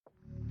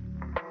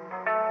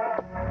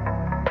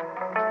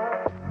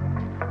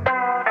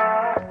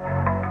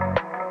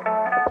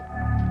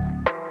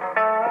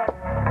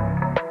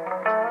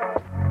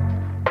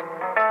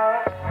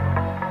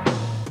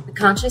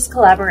Conscious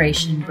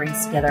collaboration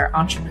brings together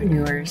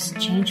entrepreneurs,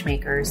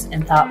 changemakers,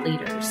 and thought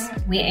leaders.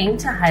 We aim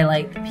to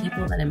highlight the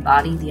people that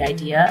embody the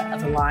idea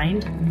of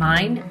aligned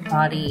mind,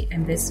 body,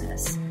 and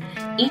business.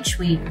 Each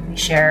week, we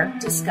share,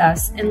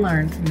 discuss, and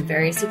learn from the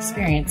various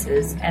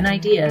experiences and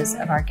ideas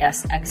of our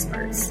guest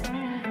experts.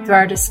 Through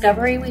our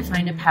discovery, we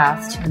find a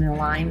path to an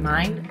aligned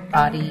mind,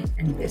 body,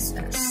 and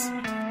business.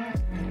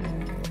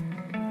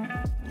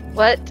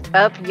 What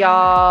up,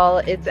 y'all?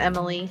 It's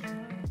Emily.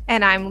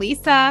 And I'm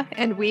Lisa,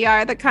 and we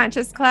are the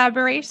Conscious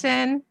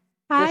Collaboration.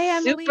 Hi,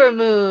 Emily.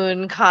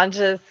 Supermoon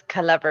Conscious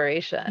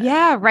Collaboration.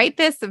 Yeah, right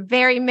this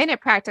very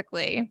minute,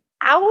 practically.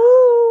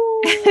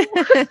 Ow!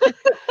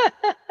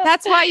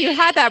 That's why you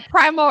had that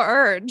primal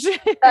urge.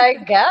 I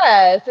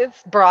guess.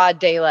 It's broad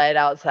daylight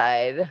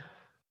outside,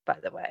 by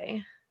the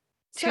way.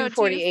 So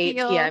 2:48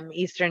 p.m.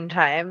 Eastern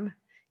time.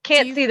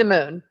 Can't see the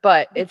moon,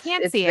 but it's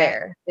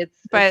there. It's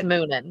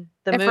mooning.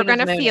 The moon we're going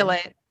to mooning. feel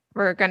it,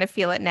 we're going to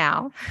feel it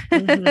now.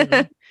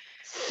 Mm-hmm.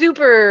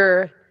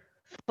 Super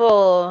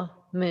full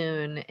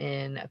moon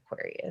in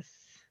Aquarius.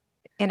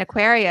 In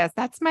Aquarius.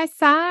 That's my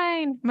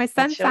sign. My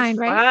sun sign,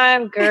 right?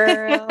 Fine,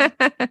 girl.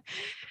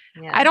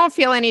 Yeah. I don't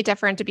feel any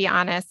different, to be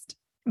honest.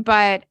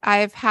 But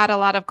I've had a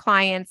lot of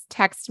clients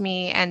text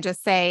me and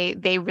just say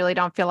they really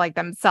don't feel like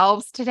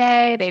themselves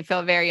today. They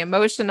feel very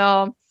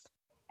emotional.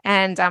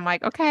 And I'm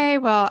like, okay,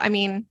 well, I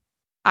mean,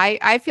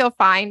 I feel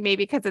fine,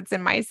 maybe because it's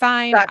in my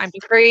sign. I'm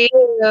just for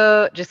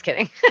you. Just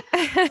kidding.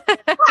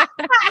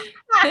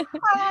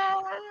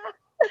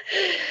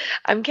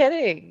 I'm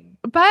kidding.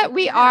 But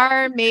we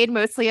are made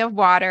mostly of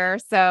water.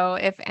 So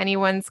if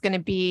anyone's going to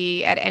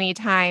be at any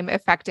time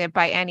affected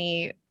by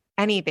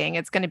anything,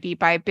 it's going to be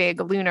by a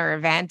big lunar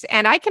event.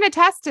 And I can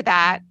attest to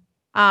that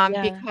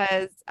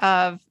because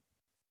of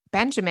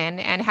Benjamin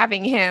and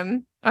having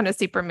him on a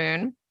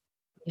supermoon.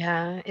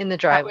 Yeah, in the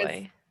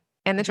driveway.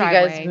 In the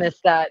driveway. You guys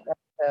missed that episode.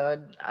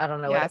 I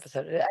don't know what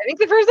episode it is. I think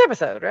the first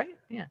episode, right?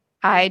 Yeah.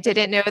 I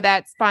didn't know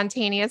that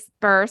spontaneous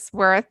births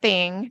were a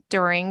thing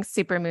during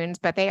supermoons,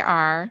 but they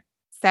are.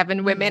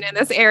 7 women in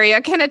this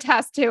area can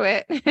attest to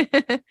it.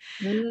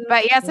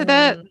 But yeah, so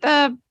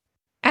the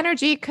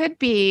energy could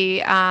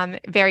be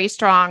very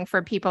strong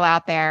for people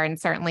out there. And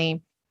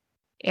certainly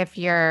if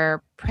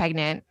you're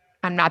pregnant,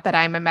 not that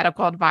I'm a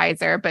medical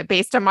advisor, but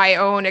based on my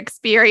own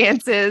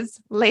experiences,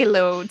 lay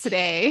low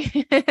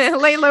today,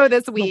 lay low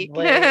this week.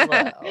 Lay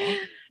low.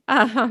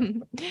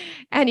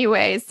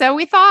 Anyway, so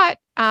we thought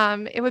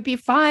it would be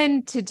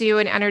fun to do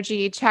an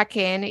energy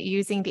check-in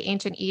using the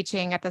ancient I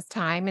Ching at this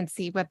time and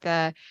see what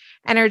the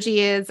energy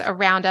is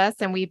around us.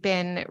 And we've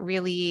been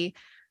really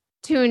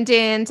tuned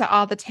in to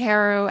all the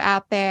tarot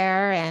out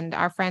there and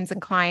our friends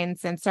and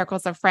clients and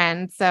circles of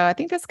friends. So I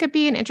think this could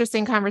be an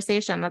interesting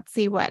conversation. Let's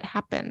see what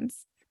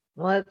happens.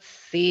 Let's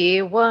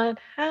see what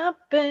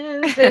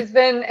happens. There's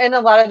been, and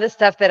a lot of the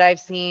stuff that I've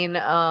seen,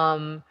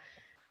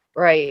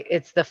 right,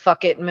 it's the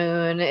fuck it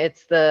moon.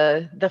 It's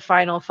the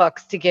final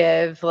fucks to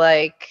give,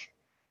 like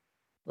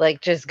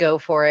just go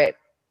for it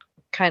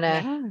kind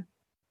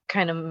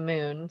of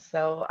moon.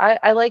 So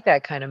I like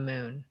that kind of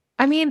moon.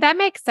 I mean, that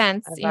makes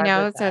sense,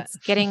 so it's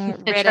getting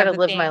rid I try of to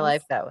live my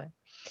life that way.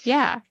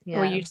 Yeah.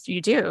 Well,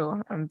 you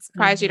do. I'm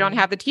surprised you don't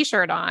have the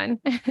t-shirt on.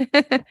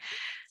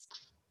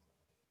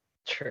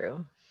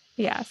 True.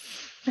 Yes.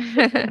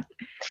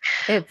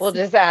 We'll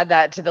just add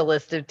that to the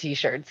list of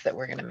t-shirts that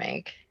we're going to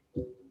make.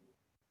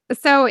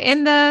 So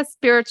in the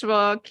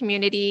spiritual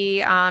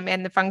community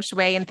and the feng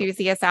shui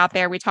enthusiasts out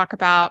there, we talk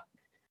about,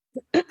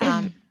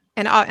 in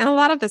a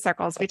lot of the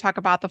circles, we talk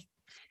about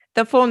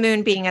the full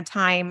moon being a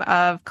time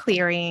of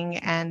clearing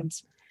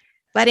and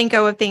letting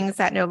go of things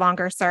that no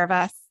longer serve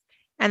us.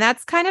 And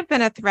that's kind of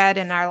been a thread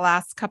in our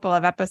last couple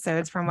of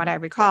episodes from what I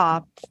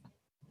recall.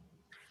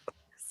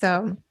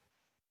 So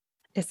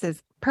this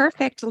is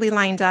perfectly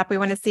lined up. We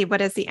want to see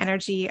what is the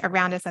energy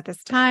around us at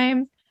this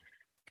time.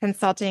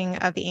 Consulting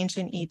of the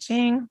ancient I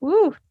Ching.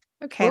 Ooh,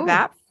 okay,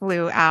 that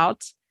flew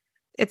out.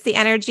 It's the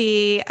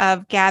energy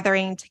of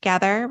gathering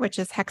together, which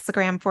is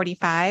hexagram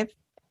 45.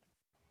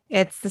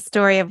 It's the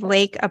story of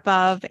lake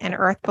above and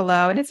earth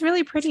below. And it's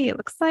really pretty. It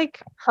looks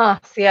like...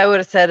 See, I would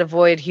have said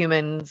avoid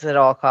humans at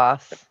all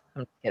costs.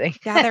 I'm kidding.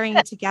 Gathering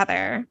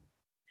together.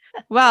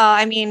 Well,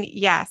 I mean,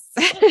 yes.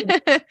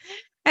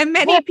 And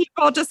many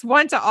people just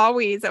want to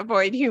always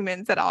avoid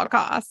humans at all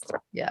costs.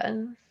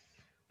 Yeah.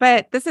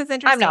 But this is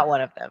interesting. I'm not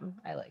one of them.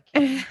 I like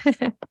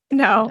humans.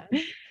 No.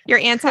 You're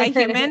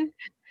anti-human?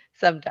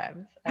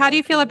 Sometimes. How do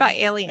you feel about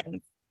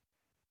aliens?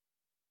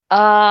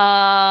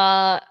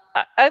 I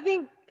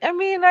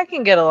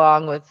can get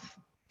along with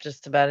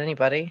just about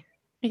anybody.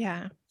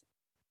 Yeah.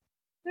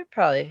 They're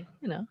probably,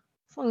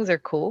 as long as they're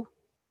cool.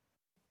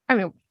 I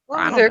mean, as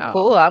long as they're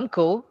cool, I'm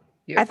cool.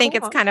 I think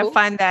it's kind of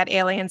fun that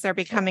aliens are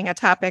becoming a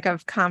topic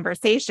of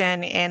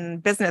conversation in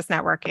business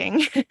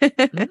networking.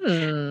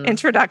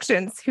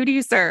 Introductions. Who do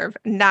you serve?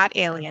 Not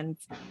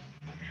aliens.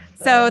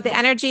 So the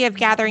energy of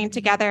gathering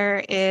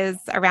together is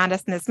around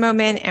us in this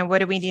moment. And what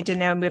do we need to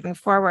know moving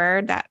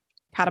forward that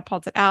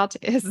catapults it out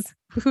is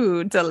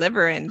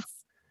deliverance.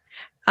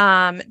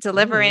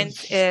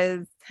 Deliverance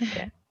is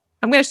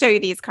I'm going to show you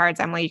these cards,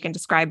 Emily. You can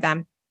describe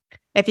them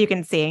if you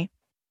can see.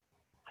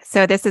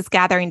 So this is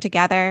gathering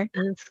together.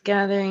 It's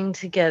gathering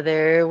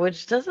together,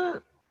 which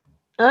doesn't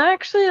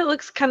actually, it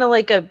looks kind of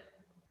like a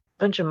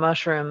bunch of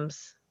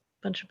mushrooms,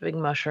 bunch of big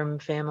mushroom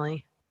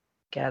family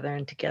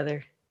gathering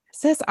together.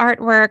 So this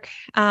artwork,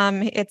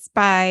 it's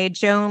by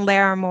Joan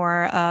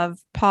Larimore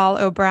of Paul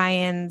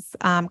O'Brien's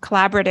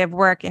collaborative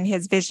work in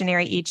his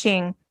Visionary I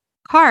Ching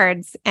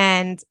cards.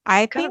 And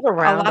I Kind think of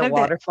around a lot of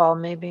waterfall,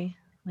 maybe.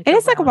 it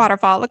is like a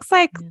waterfall. It looks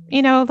like,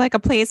 like a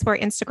place where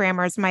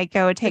Instagrammers might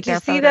go take their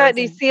photos. That?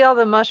 Do you see all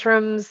the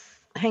mushrooms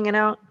hanging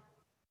out?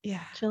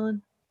 Yeah.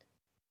 Chilling?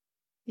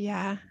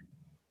 Yeah.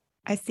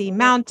 I see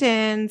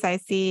mountains. I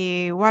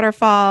see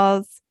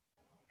waterfalls.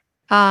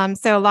 So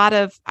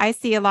I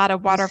see a lot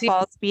of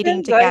waterfalls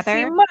beating together.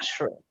 I see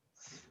mushrooms.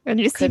 And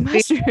you see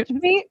mushrooms.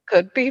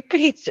 Could be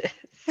peaches.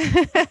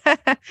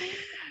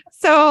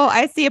 So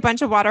I see a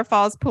bunch of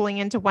waterfalls pulling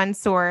into one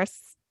source.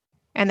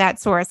 And that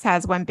source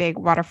has one big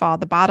waterfall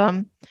at the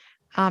bottom.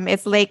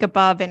 It's lake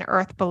above and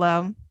earth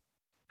below.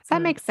 Does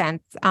that make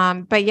sense?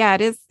 But yeah,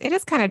 it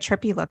is kind of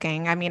trippy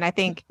looking. I mean, I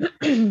think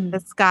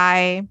the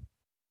sky.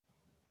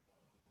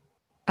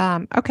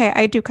 Okay,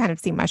 I do kind of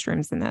see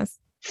mushrooms in this.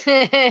 All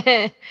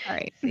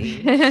right.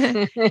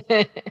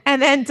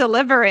 And then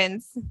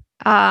deliverance.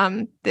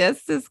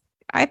 This is,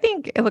 I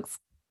think it looks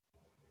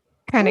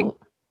kind of,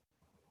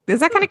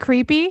 is that kind of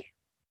creepy?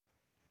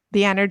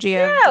 The energy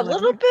of a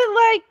little bit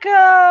like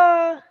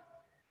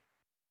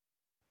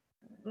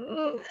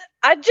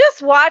I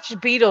just watched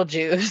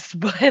Beetlejuice,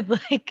 but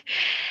like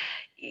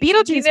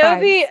Beetlejuice,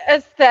 the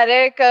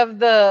aesthetic of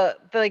the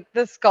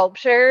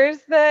sculptures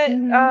that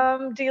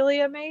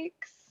Delia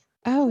makes.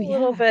 Oh, a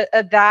little bit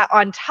of that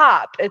on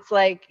top. It's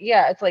like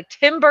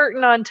Tim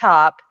Burton on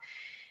top,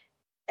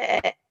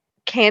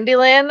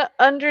 Candyland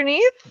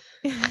underneath.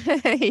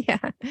 Yeah,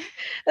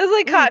 it's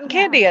like cotton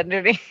candy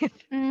underneath.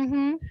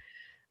 Mm-hmm.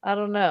 I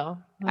don't know.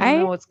 I don't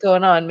know what's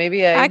going on.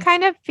 Maybe I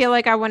kind of feel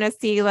like I want to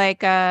see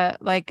like an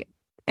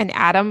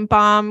atom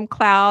bomb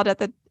cloud at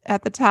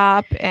the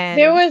top, and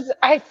there was.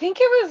 I think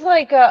it was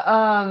like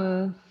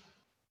a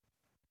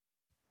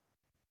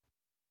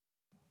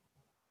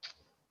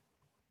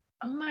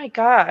Oh my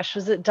gosh,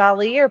 was it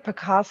Dali or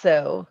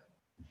Picasso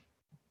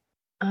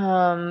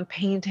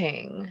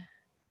painting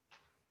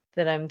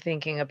that I'm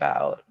thinking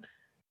about?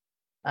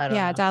 I don't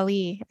know.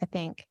 Dali, I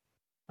think.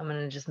 I'm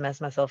going to just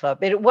mess myself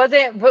up. It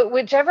wasn't, but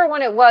whichever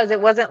one it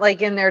wasn't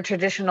like in their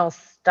traditional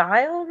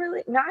style,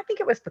 really. No, I think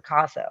it was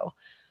Picasso.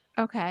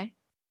 Okay.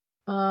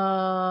 But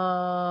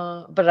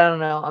I don't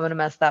know. I'm going to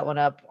mess that one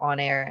up on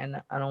air,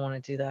 and I don't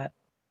want to do that.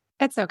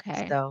 It's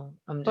okay. So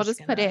we'll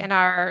just put it in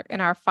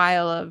our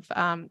file of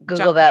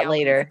Google that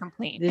later.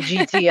 The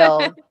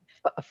GTL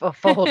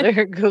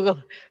folder.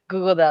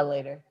 Google that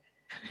later.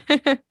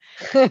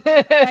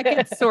 That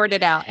gets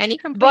sorted out. Any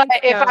complaints?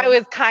 But if I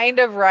was kind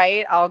of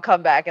right, I'll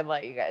come back and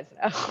let you guys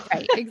know.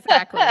 Right,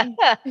 exactly.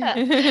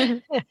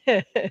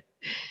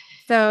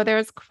 So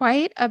there's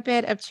quite a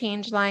bit of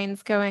change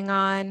lines going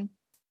on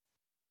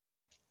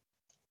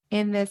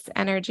in this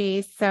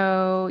energy.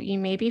 So you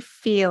may be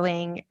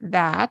feeling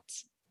that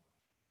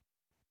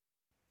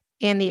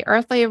in the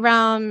earthly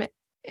realm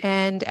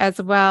and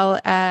as well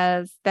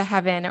as the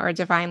heaven or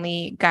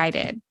divinely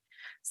guided.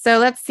 So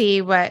let's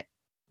see what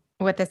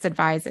this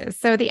advises.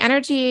 So the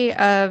energy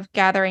of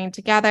gathering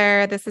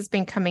together, this has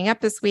been coming up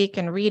this week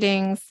in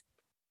readings.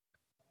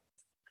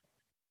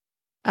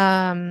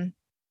 And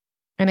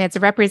it's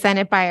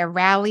represented by a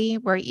rally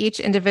where each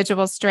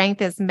individual's strength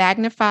is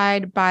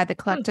magnified by the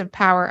collective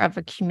power of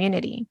a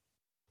community.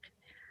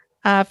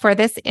 For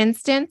this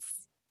instance,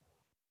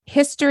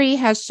 history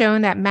has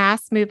shown that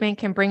mass movement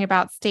can bring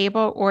about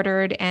stable,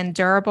 ordered, and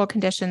durable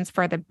conditions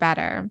for the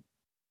better.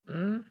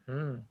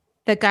 Mm-hmm.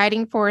 The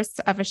guiding force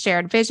of a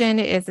shared vision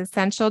is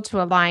essential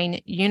to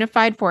align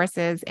unified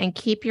forces and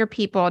keep your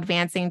people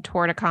advancing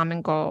toward a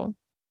common goal.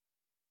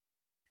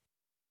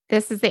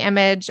 This is the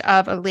image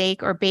of a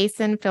lake or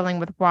basin filling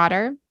with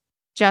water.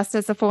 Just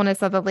as the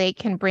fullness of the lake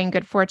can bring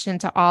good fortune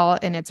to all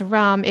in its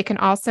realm, it can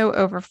also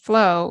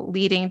overflow,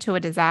 leading to a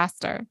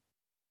disaster.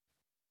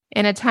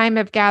 In a time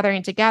of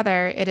gathering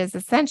together, it is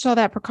essential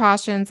that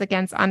precautions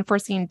against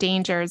unforeseen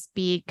dangers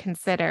be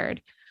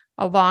considered,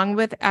 along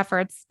with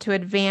efforts to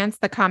advance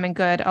the common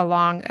good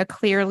along a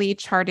clearly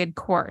charted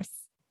course.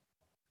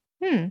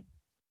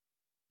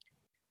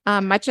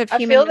 Much of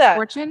human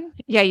misfortune.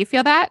 Yeah, you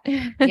feel that?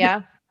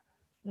 Yeah.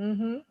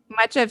 Mm-hmm.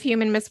 Much of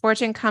human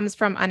misfortune comes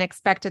from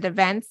unexpected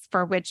events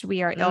for which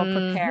we are ill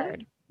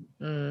prepared.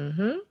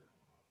 Mm-hmm.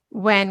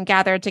 When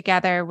gathered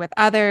together with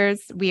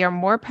others, we are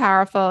more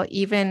powerful,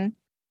 even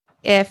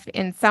if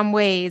in some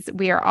ways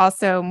we are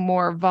also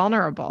more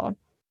vulnerable.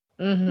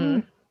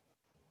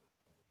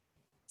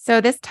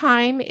 So this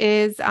time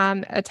is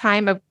a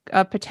time of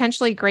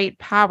potentially great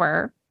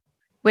power,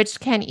 which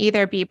can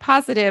either be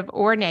positive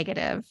or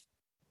negative.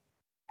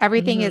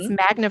 Everything is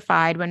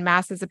magnified when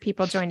masses of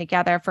people join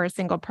together for a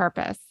single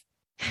purpose.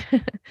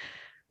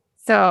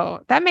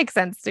 So that makes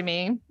sense to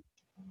me.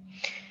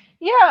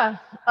 Yeah.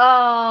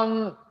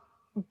 But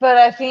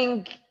I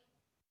think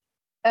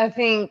I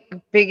think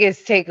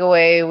biggest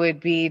takeaway would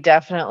be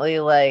definitely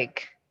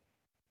like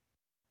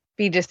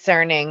be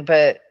discerning,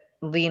 but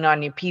lean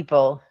on your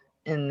people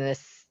in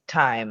this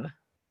time.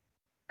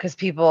 Because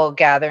people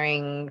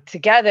gathering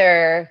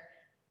together,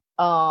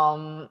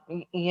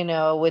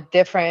 with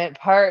different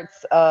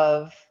parts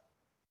of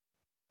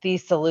the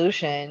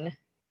solution,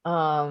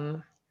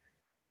 will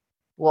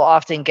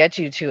often get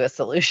you to a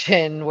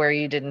solution where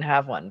you didn't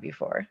have one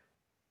before.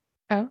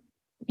 Oh,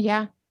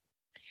 yeah.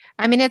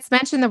 I mean, it's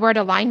mentioned the word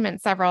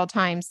alignment several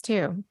times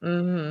too.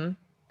 Mm-hmm.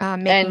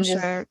 Making And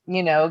sure,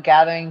 just,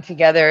 gathering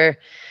together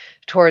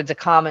towards a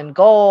common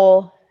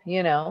goal,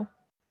 yeah,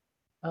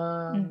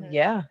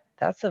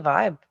 that's the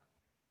vibe.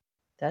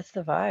 That's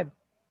the vibe.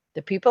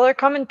 The people are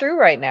coming through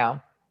right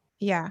now.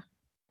 yeah.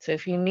 So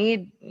if you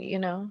need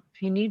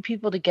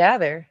people to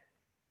gather,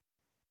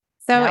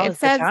 So now it is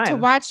the says to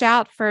time. watch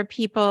out for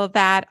people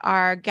that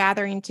are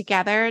gathering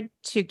together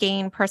to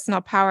gain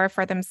personal power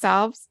for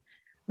themselves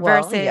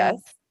Well, yes.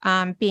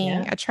 versus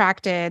being Yeah.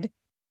 attracted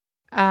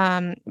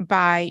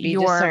by Be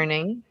your,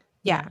 discerning.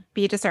 yeah,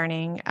 be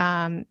discerning.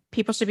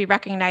 People should be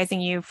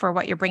recognizing you for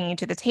what you're bringing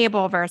to the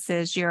table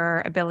versus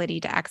your ability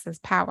to access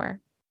power.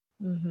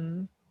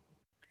 Mm-hmm.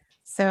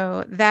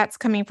 So that's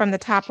coming from the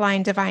top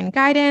line divine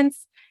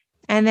guidance.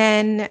 And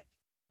then,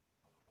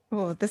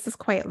 oh, this is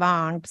quite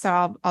long.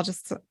 So I'll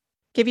just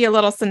give you a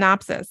little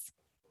synopsis.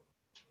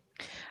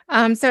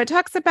 So it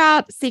talks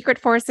about secret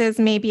forces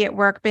may be at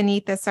work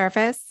beneath the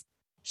surface.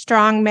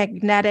 Strong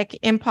magnetic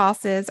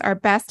impulses are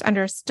best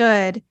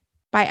understood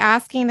by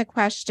asking the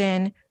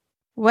question,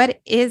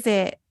 what is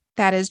it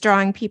that is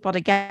drawing people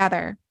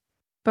together?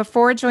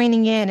 Before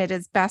joining in, it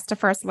is best to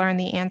first learn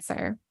the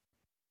answer.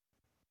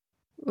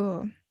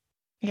 Ooh.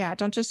 Yeah,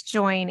 don't just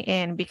join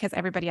in because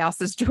everybody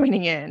else is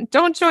joining in.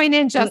 Don't join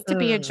in just to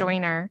be a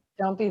joiner.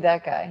 Don't be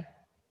that guy.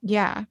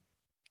 Yeah.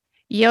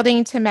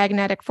 Yielding to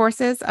magnetic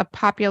forces of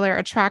popular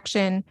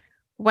attraction,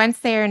 once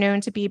they are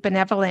known to be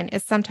benevolent,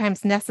 is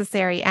sometimes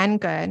necessary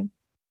and good.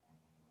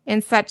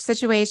 In such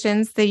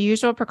situations, the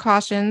usual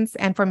precautions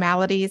and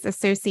formalities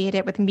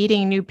associated with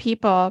meeting new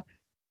people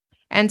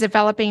and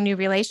developing new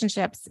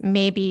relationships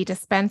may be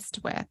dispensed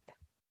with.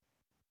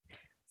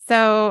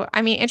 So,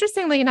 I mean,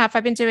 interestingly enough,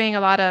 I've been doing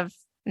a lot of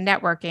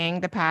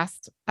networking the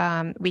past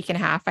week and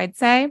a half, I'd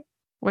say,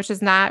 which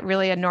is not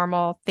really a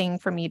normal thing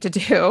for me to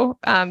do,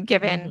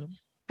 given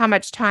how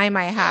much time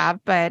I have.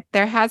 But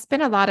there has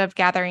been a lot of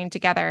gathering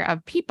together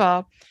of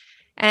people,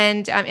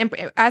 and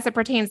as it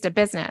pertains to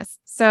business.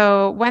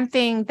 So one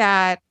thing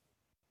that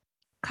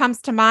comes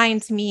to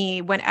mind to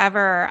me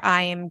whenever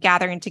I am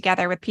gathering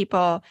together with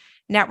people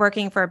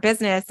networking for a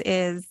business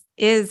is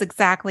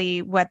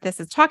exactly what this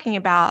is talking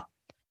about.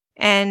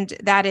 And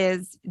that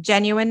is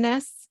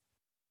genuineness.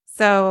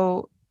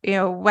 So,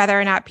 whether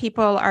or not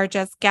people are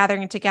just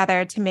gathering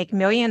together to make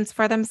millions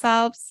for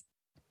themselves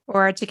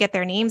or to get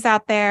their names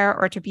out there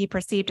or to be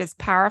perceived as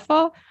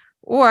powerful,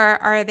 or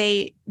are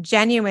they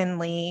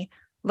genuinely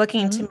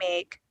looking to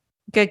make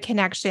good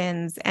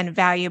connections and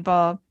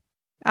valuable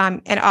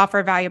and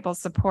offer valuable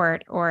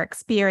support or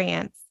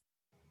experience?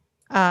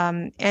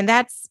 And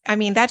that's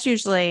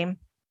usually,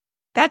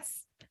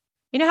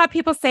 how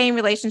people say in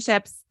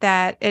relationships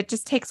that it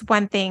just takes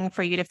one thing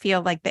for you to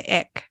feel like the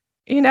ick,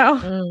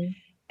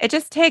 It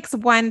just takes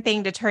one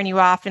thing to turn you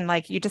off and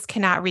like, you just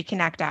cannot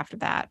reconnect after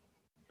that.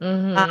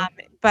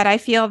 But I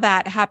feel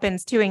that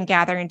happens too in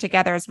gathering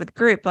togethers with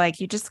group. Like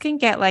you just can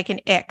get like an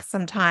ick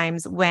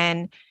sometimes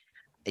when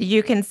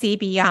you can see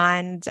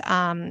beyond,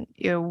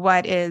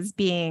 what is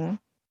being.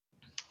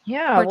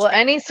 Yeah. Well,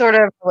 any sort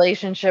of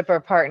relationship or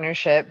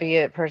partnership, be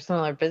it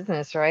personal or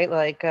business, right?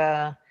 Like,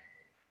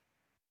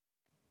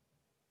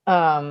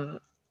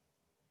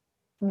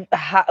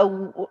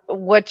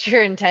 what's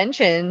your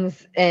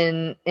intentions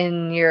in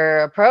your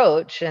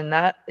approach, and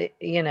that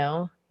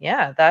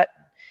that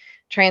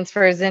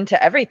transfers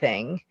into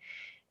everything.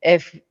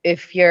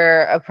 If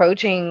you're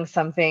approaching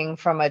something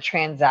from a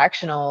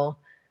transactional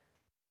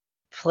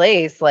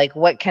place, like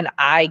what can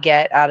I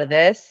get out of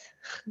this,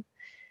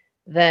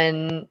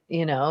 then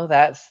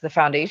that's the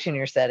foundation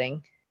you're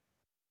setting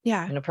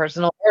in a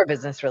personal or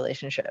business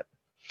relationship.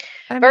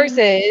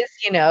 Versus,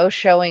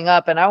 showing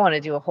up, and I want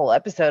to do a whole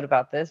episode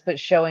about this, but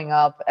showing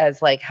up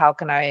as like, how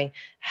can I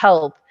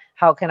help?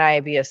 How can I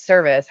be of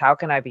service? How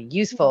can I be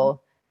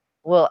useful?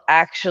 Will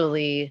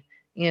actually,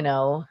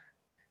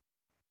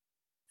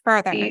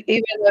 further.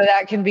 Even though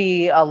that can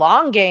be a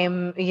long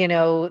game,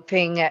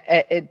 thing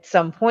at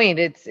some point,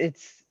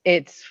 it's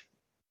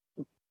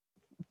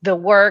the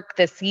work,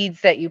 the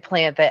seeds that you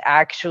plant that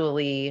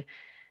actually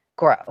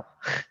grow.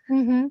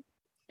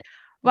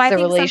 Well, I the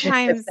think relationships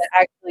sometimes that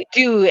actually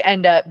do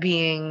end up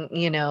being,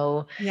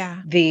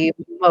 the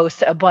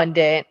most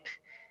abundant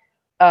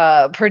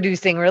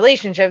producing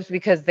relationships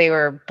because they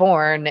were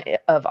born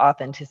of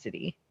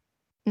authenticity.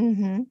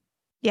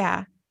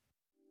 Yeah.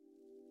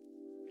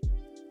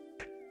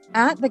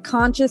 At the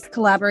Conscious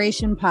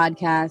Collaboration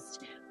Podcast,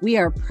 we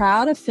are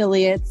proud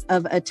affiliates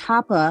of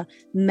Atapa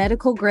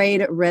medical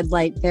grade red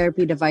light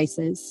therapy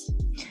devices.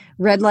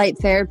 Red light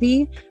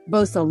therapy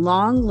boasts a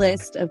long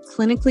list of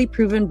clinically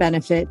proven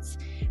benefits,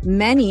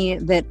 many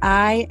that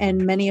I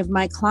and many of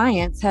my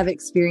clients have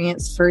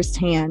experienced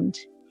firsthand.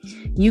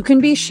 You can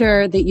be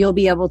sure that you'll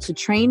be able to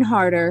train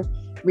harder,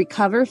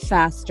 recover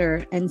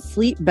faster, and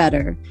sleep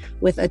better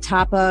with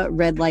Atapa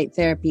red light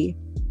therapy.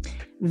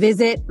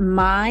 Visit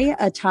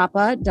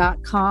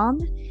myatapa.com,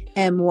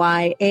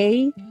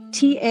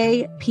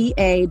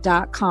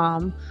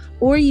 myatapa.com,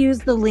 or use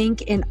the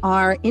link in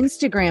our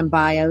Instagram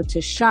bio to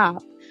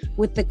shop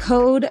with the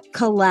code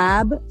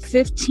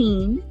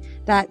COLLAB15,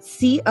 that's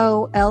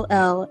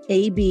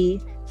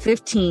COLLAB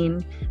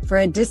 15, for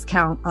a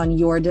discount on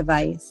your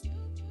device.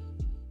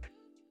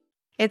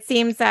 It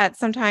seems that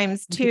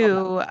sometimes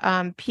too,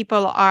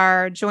 people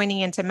are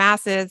joining into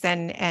masses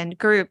and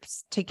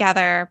groups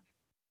together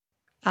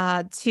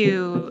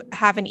to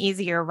have an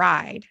easier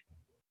ride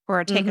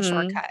or take a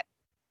shortcut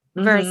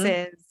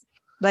versus,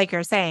 like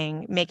you're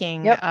saying,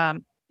 making a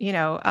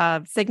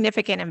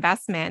significant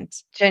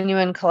investment.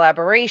 Genuine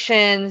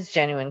collaborations,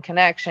 genuine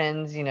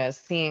connections,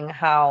 seeing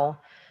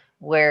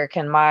where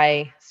can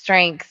my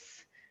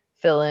strengths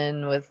fill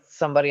in with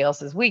somebody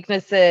else's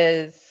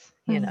weaknesses,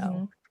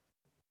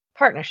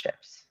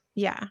 partnerships.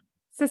 Yeah.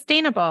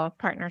 Sustainable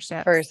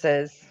partnerships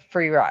versus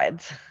free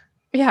rides.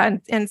 Yeah.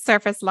 And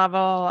surface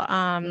level.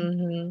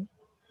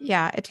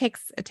 Yeah, it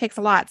takes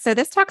a lot. So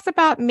this talks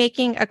about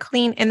making a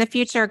clean, in the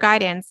future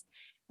guidance,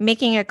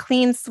 making a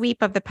clean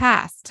sweep of the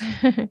past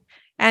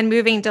and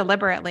moving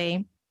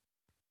deliberately.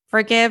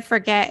 Forgive,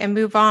 forget, and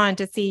move on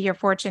to see your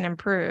fortune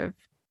improve.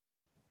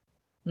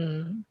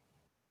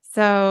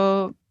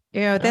 So,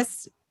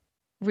 this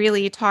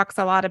really talks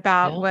a lot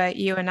about what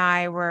you and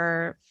I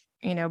were,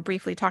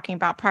 briefly talking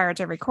about prior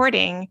to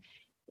recording,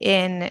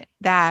 in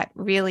that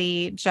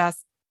really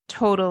just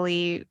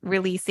totally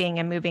releasing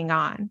and moving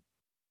on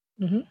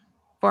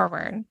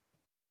forward.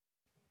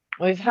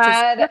 We've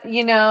had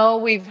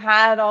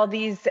all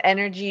these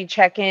energy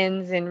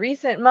check-ins in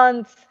recent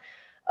months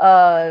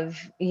of,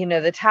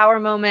 the tower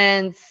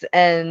moments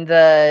and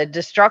the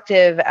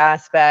destructive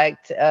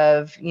aspect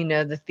of,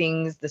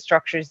 the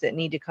structures that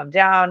need to come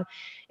down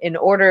in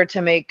order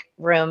to make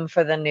room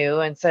for the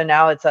new. And so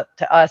now it's up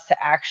to us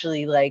to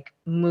actually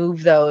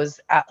move those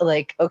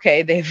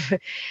okay,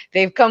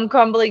 they've come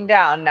crumbling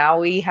down. Now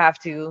we have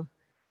to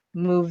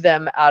move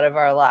them out of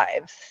our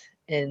lives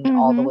in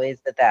all the ways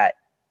that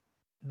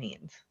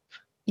means.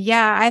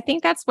 Yeah, I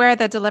think that's where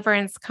the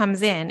deliverance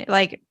comes in.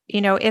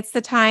 It's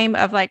the time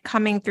of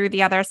coming through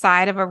the other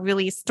side of a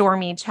really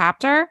stormy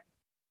chapter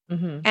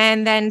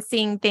and then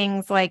seeing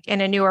things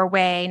in a newer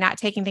way, not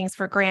taking things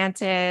for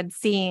granted,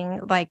 seeing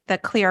the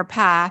clear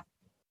path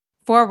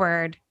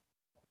forward.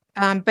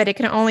 But it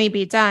can only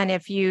be done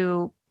if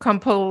you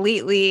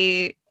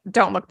completely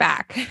don't look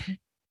back,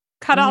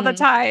 cut all the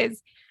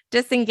ties,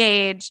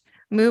 disengage,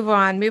 move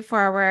on, move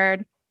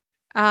forward.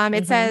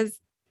 It says,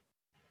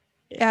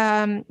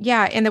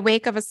 in the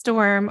wake of a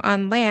storm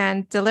on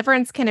land,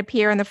 deliverance can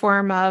appear in the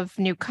form of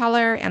new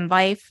color and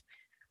life,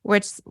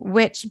 which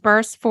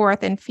bursts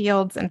forth in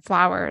fields and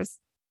flowers.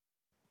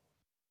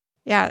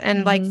 Yeah,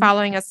 and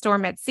following a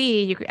storm at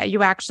sea,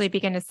 you actually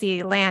begin to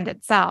see land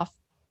itself.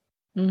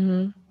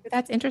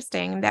 That's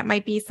interesting. That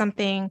might be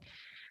something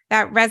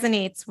that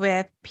resonates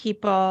with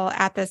people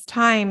at this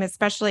time,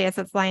 especially as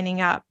it's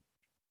lining up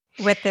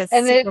with this.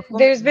 And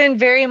there's been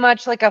very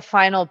much a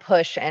final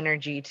push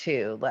energy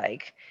too.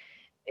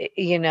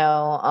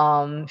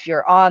 If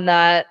you're on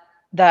that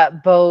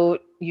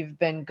boat, you've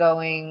been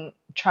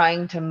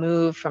trying to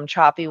move from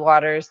choppy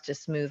waters to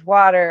smooth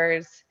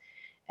waters.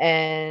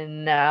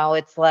 And now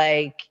it's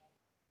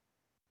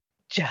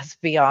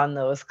just beyond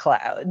those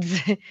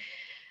clouds.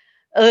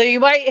 You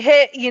might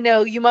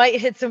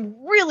hit some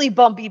really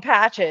bumpy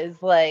patches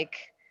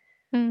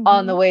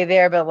on the way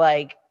there,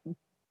 but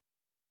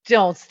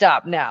don't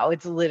stop now.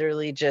 It's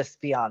literally just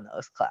beyond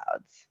those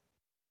clouds.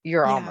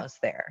 You're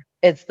almost there.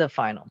 It's the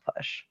final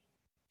push.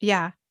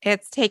 Yeah,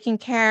 it's taking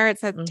care.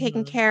 It's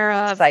taking care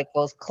of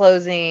cycles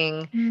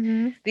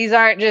closing. These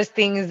aren't just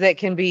things that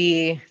can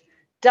be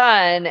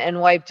done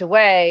and wiped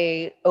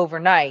away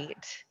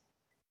overnight.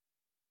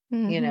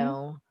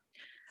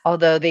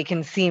 Although they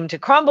can seem to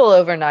crumble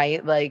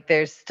overnight,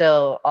 there's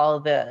still all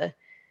the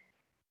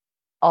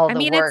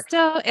work.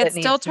 It's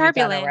still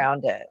turbulent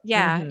around it.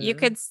 Yeah, you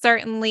could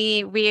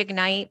certainly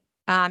reignite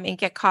and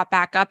get caught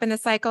back up in the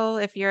cycle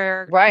if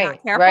you're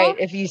not careful. Right.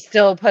 If you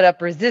still put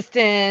up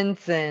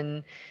resistance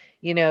and,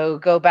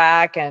 go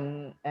back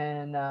and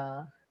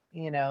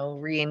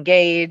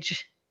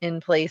re-engage in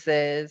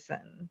places.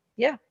 And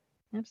yeah,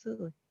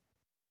 absolutely.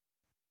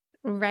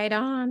 Right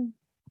on.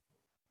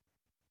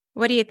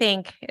 What do you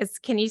think?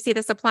 Can you see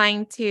this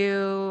applying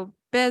to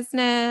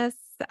business?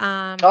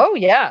 Oh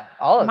yeah.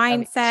 All of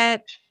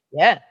mindset.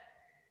 Yeah,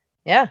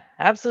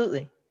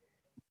 absolutely.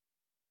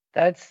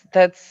 That's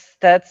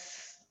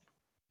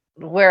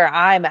where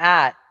I'm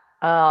at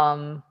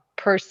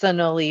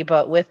personally,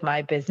 but with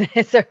my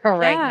business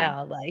right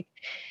now.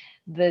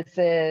 This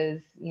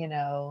is,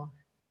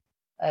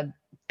 a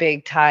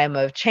big time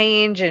of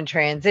change and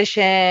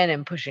transition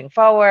and pushing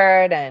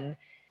forward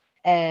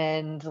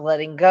and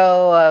letting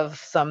go of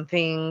some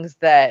things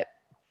that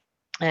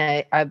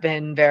I've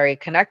been very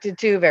connected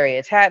to, very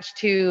attached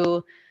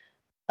to,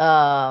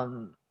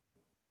 but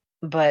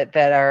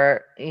that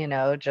are,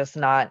 just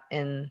not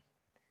in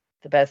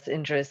the best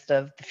interest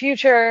of the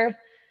future.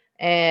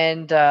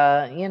 And,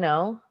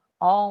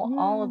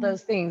 all of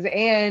those things,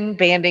 and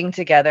banding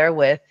together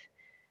with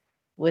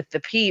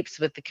the peeps,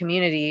 with the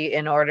community,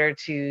 in order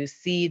to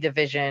see the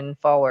vision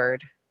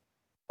forward.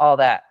 All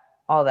that.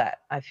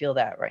 I feel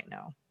that right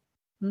now.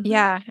 Mm-hmm.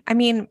 Yeah. I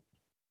mean,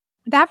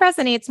 that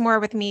resonates more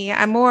with me.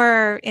 I'm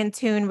more in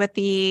tune with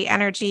the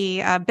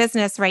energy of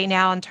business right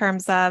now in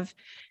terms of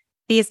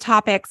these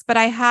topics, but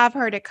I have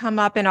heard it come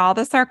up in all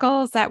the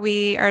circles that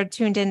we are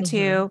tuned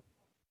into,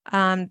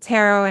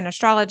 tarot and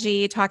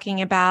astrology,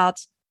 talking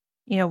about,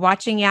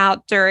 watching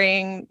out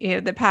during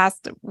the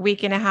past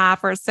week and a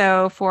half or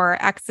so for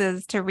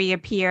exes to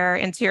reappear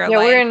into your life.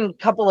 Yeah, we're in a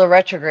couple of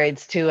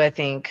retrogrades too, I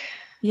think.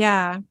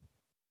 Yeah.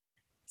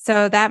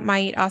 So that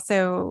might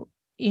also,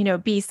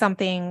 be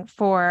something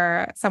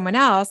for someone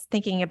else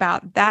thinking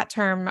about that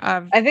term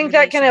of. I think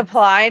that can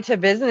apply to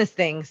business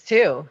things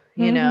too,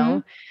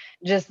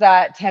 just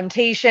that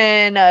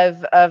temptation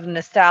of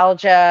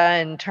nostalgia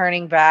and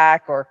turning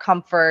back, or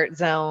comfort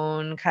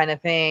zone kind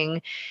of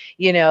thing.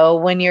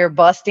 When you're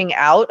busting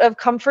out of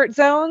comfort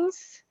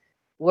zones,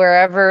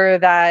 wherever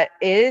that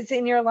is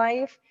in your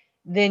life,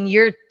 then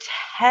you're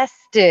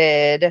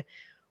tested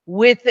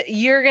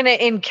you're going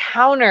to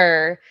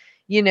encounter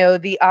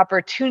the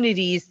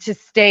opportunities to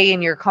stay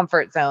in your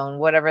comfort zone,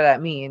 whatever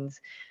that means,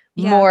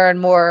 more and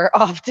more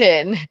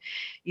often,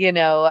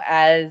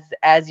 as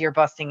you're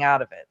busting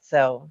out of it.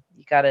 So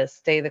you got to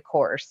stay the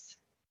course.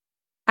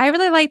 I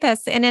really like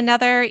this. In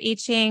another I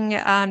Ching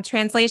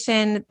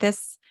translation,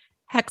 this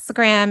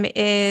hexagram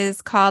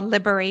is called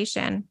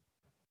liberation.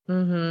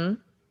 Mm-hmm.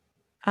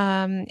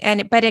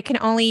 But it can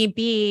only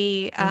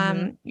be,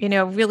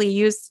 really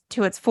used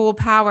to its full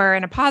power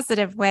in a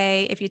positive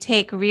way if you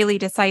take really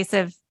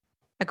decisive,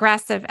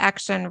 aggressive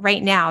action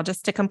right now,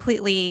 just to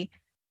completely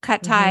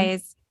cut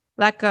ties,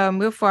 let go,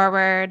 move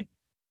forward,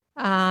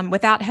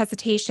 without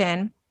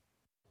hesitation.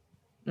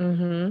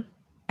 Mm-hmm.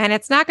 And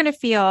it's not going to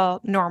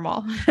feel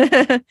normal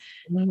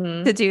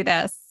to do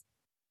this.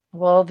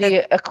 Well,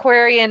 the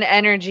Aquarian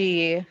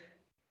energy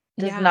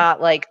does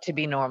not like to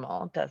be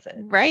normal, does it?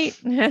 Right.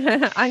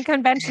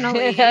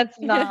 Unconventionally. That's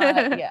not,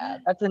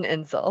 that's an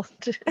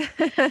insult.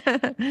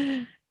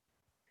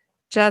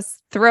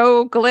 Just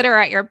throw glitter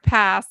at your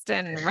past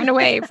and run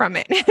away from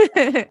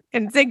it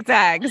in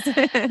zigzags.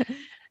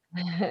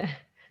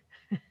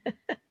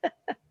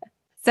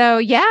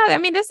 So, I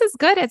mean, this is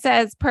good. It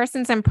says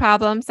persons and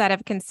problems that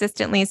have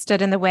consistently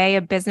stood in the way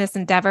of business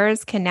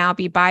endeavors can now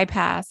be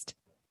bypassed.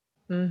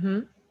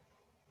 Mm-hmm.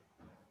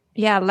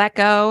 Yeah, let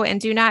go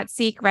and do not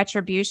seek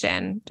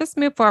retribution. Just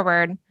move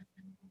forward.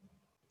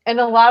 And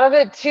a lot of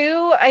it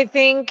too, I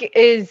think,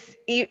 is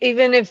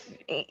even if,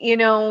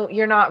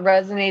 you're not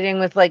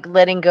resonating with like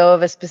letting go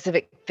of a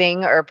specific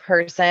thing or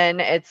person,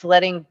 it's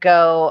letting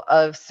go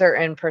of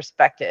certain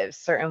perspectives,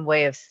 certain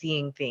way of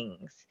seeing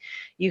things.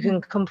 You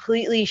can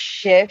completely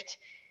shift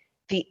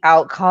the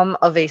outcome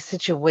of a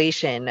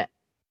situation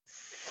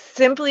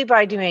simply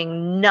by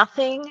doing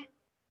nothing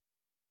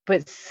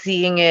but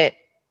seeing it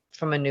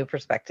from a new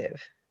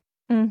perspective.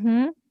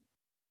 Mm-hmm.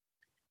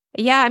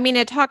 Yeah, I mean,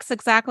 it talks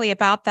exactly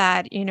about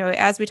that.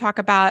 As we talk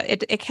about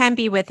it, it can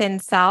be within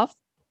self.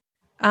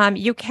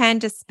 You can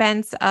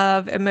dispense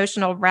of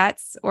emotional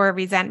ruts or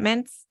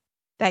resentments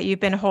that you've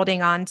been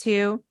holding on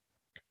to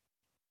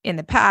in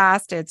the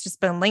past. It's just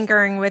been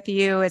lingering with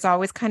you. It's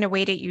always kind of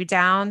weighted you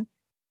down.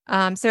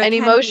 So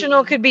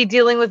emotional could be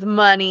dealing with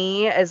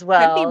money as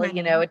well. Money,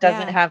 it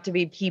doesn't have to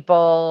be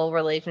people,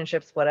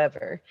 relationships,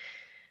 whatever.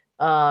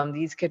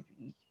 These could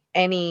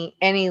any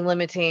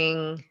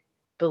limiting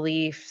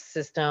belief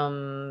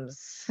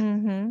systems,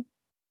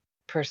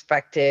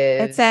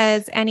 perspectives. It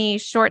says any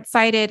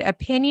short-sighted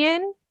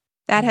opinion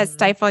that has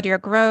stifled your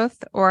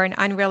growth, or an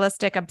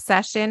unrealistic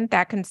obsession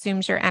that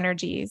consumes your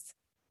energies.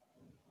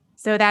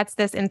 So that's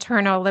this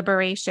internal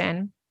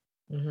liberation.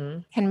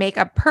 Can make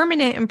a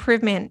permanent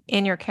improvement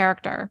in your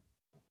character.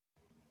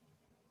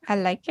 I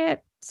like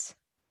it.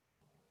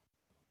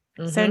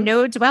 So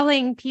no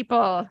dwelling,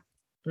 people.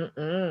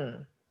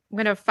 I'm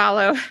going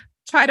to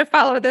try to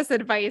follow this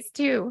advice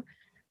too.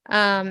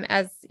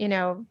 As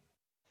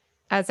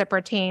it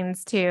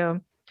pertains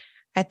to,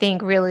 I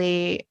think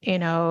really,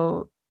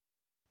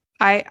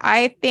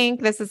 I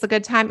think this is a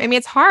good time. I mean,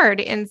 it's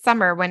hard in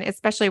summer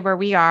especially where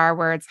we are,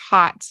 where it's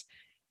hot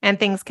and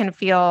things can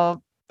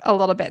feel a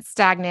little bit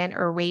stagnant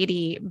or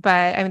weighty,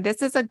 but I mean,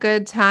 this is a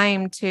good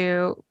time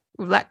to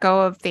let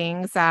go of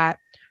things that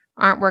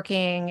aren't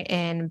working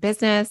in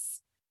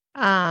business.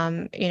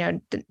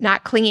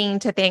 Not clinging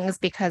to things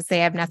because they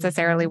have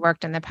necessarily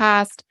worked in the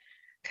past.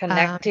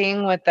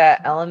 Connecting with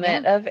that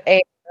element of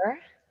air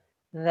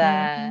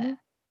that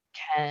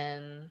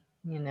can,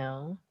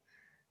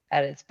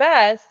 at its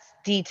best,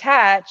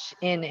 detach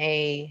in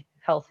a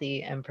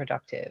healthy and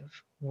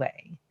productive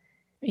way.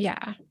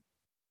 Yeah.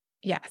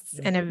 Yes.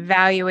 And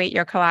evaluate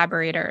your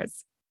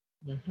collaborators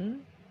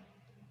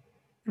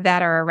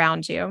that are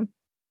around you.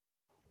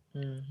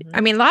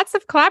 I mean, lots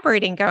of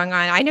collaborating going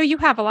on. I know you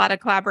have a lot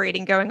of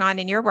collaborating going on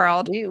in your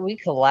world. We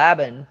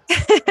collabing.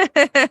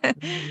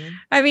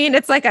 I mean,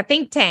 it's like a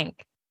think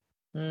tank,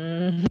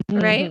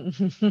 right?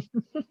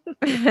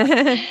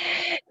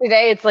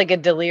 Today it's like a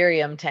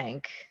delirium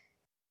tank.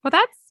 Well,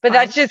 that's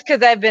that's just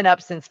because I've been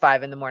up since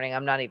 5 a.m.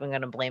 I'm not even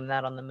going to blame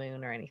that on the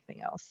moon or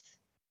anything else.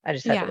 I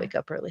just had to wake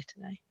up early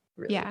today.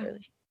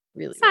 Really.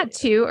 It's not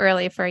too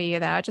early for you,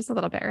 though. Just a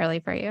little bit early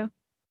for you.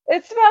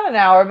 It's about an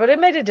hour, but it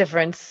made a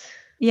difference.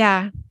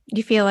 Yeah,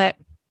 you feel it.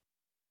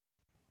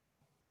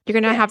 You're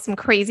going to have some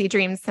crazy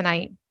dreams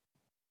tonight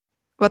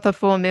with a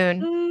full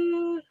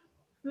moon.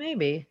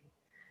 Maybe.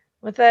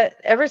 With that,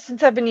 ever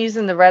since I've been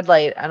using the red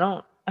light, I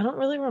don't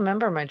really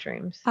remember my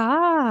dreams.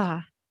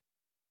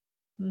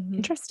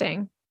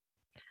 Interesting.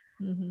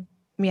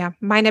 Yeah,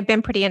 mine have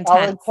been pretty intense.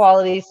 Solid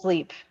quality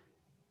sleep.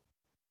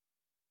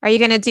 Are you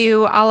going to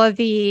do all of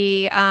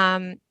the,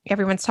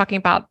 everyone's talking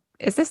about,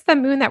 is this the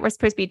moon that we're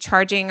supposed to be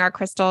charging our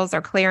crystals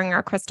or clearing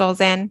our crystals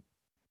in?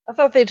 I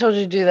thought they told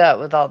you to do that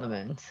with all the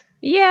moons.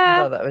 Yeah. I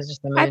thought that was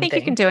just the moon I think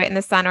you can do it in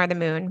the sun or the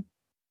moon.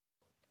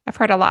 I've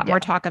heard a lot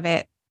more talk of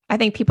it. I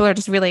think people are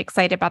just really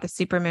excited about the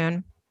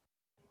supermoon.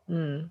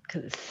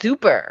 Because it's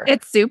super.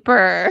 It's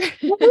super.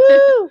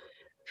 Woo!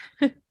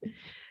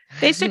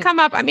 They should come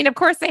up. I mean, of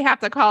course they have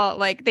to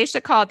call it they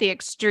should call it the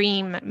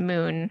extreme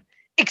moon.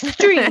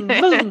 Extreme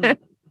moon.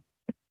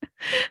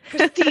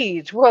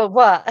 Prestige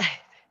worldwide.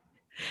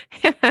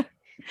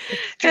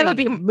 It'll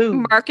be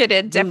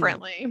marketed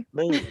differently.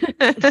 Moon.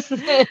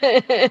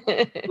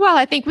 Well,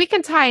 I think we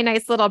can tie a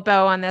nice little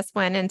bow on this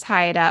one and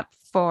tie it up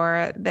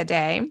for the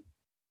day.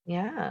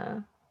 Yeah.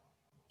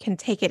 Can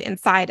take it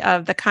inside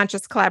of the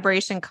Conscious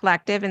Collaboration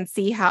Collective and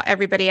see how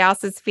everybody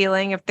else is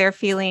feeling, if they're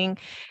feeling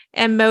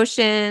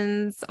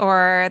emotions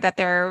or that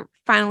they're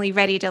finally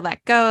ready to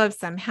let go of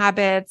some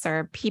habits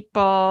or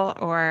people,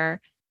 or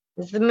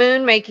is the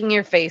moon making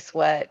your face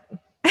wet?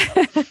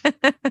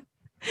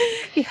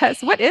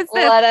 Yes. What is this?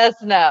 Let us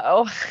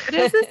know. What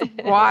is this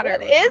water?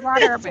 What is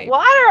this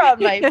water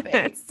on my face?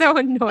 It's so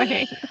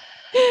annoying.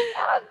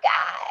 Oh,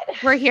 God.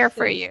 We're here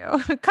for you.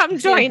 Come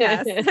join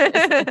us.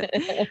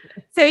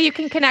 So you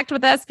can connect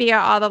with us via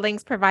all the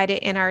links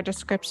provided in our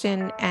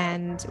description,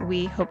 and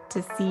we hope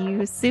to see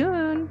you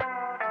soon.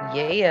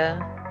 Yeah.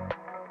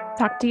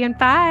 Talk to you in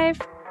 5.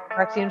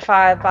 Talk to you in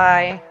 5.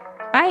 Bye.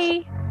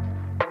 Bye.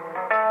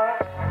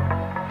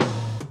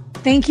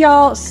 Thank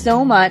y'all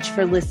so much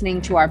for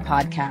listening to our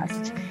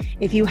podcast.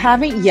 If you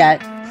haven't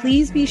yet,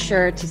 please be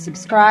sure to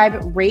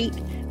subscribe, rate,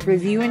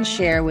 review, and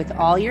share with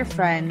all your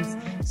friends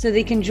so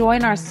they can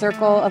join our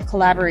circle of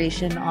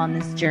collaboration on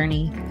this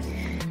journey.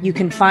 You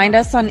can find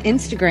us on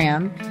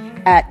Instagram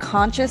at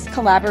Conscious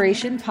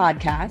Collaboration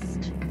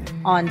Podcast,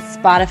 on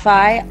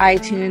Spotify,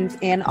 iTunes,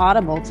 and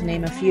Audible, to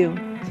name a few.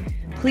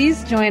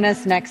 Please join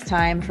us next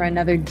time for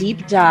another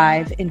deep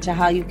dive into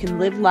how you can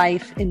live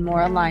life in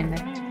more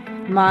alignment,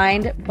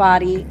 mind,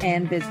 body,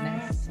 and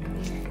business.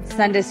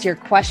 Send us your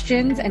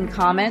questions and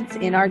comments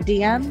in our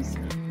DMs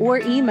or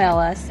email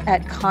us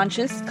at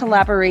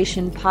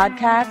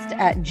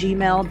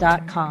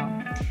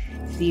consciouscollaborationpodcast@gmail.com.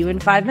 See you in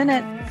 5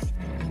 minutes.